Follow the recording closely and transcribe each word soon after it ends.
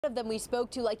Of them we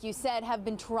spoke to, like you said, have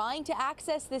been trying to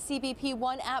access the CBP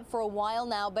One app for a while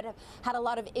now, but have had a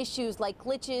lot of issues like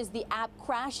glitches, the app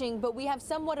crashing. But we have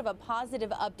somewhat of a positive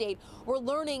update. We're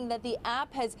learning that the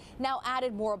app has now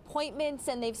added more appointments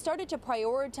and they've started to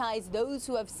prioritize those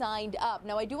who have signed up.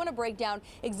 Now, I do want to break down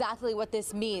exactly what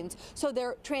this means. So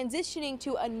they're transitioning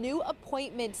to a new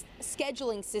appointment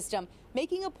scheduling system,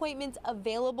 making appointments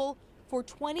available for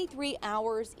 23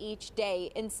 hours each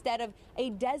day instead of a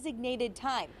designated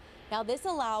time. Now, this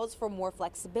allows for more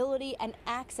flexibility and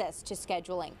access to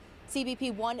scheduling.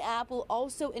 CBP One app will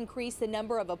also increase the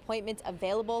number of appointments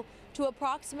available to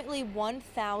approximately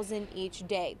 1,000 each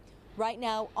day. Right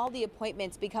now, all the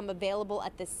appointments become available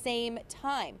at the same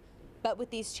time. But with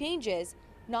these changes,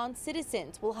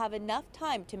 non-citizens will have enough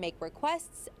time to make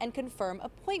requests and confirm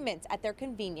appointments at their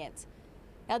convenience.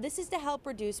 Now, this is to help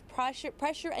reduce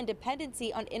pressure and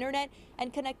dependency on internet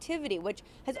and connectivity, which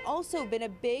has also been a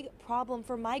big problem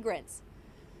for migrants.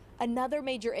 Another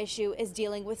major issue is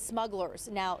dealing with smugglers.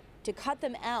 Now, to cut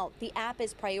them out, the app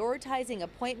is prioritizing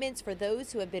appointments for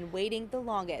those who have been waiting the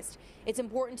longest. It's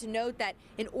important to note that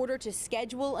in order to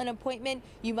schedule an appointment,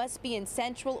 you must be in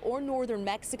central or northern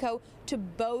Mexico to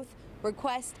both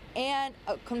request and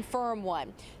confirm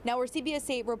one. Now, our CBS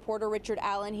 8 reporter Richard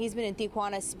Allen, he's been in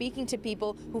Tijuana speaking to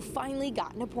people who finally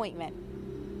got an appointment.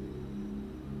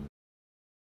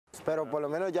 Pero por lo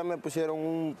menos ya me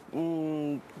pusieron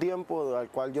un tiempo al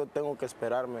cual yo tengo que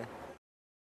esperarme.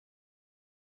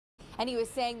 And he was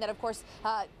saying that, of course,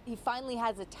 he finally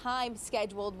has a time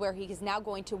scheduled where he is now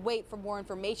going to wait for more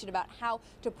information about how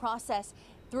to process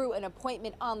through an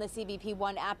appointment on the CBP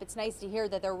One app. It's nice to hear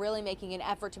that they're really making an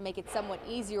effort to make it somewhat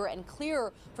easier and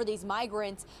clearer for these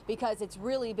migrants because it's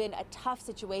really been a tough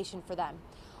situation for them.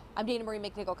 I'm Dana Marie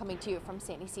McNichol coming to you from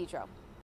San Ysidro.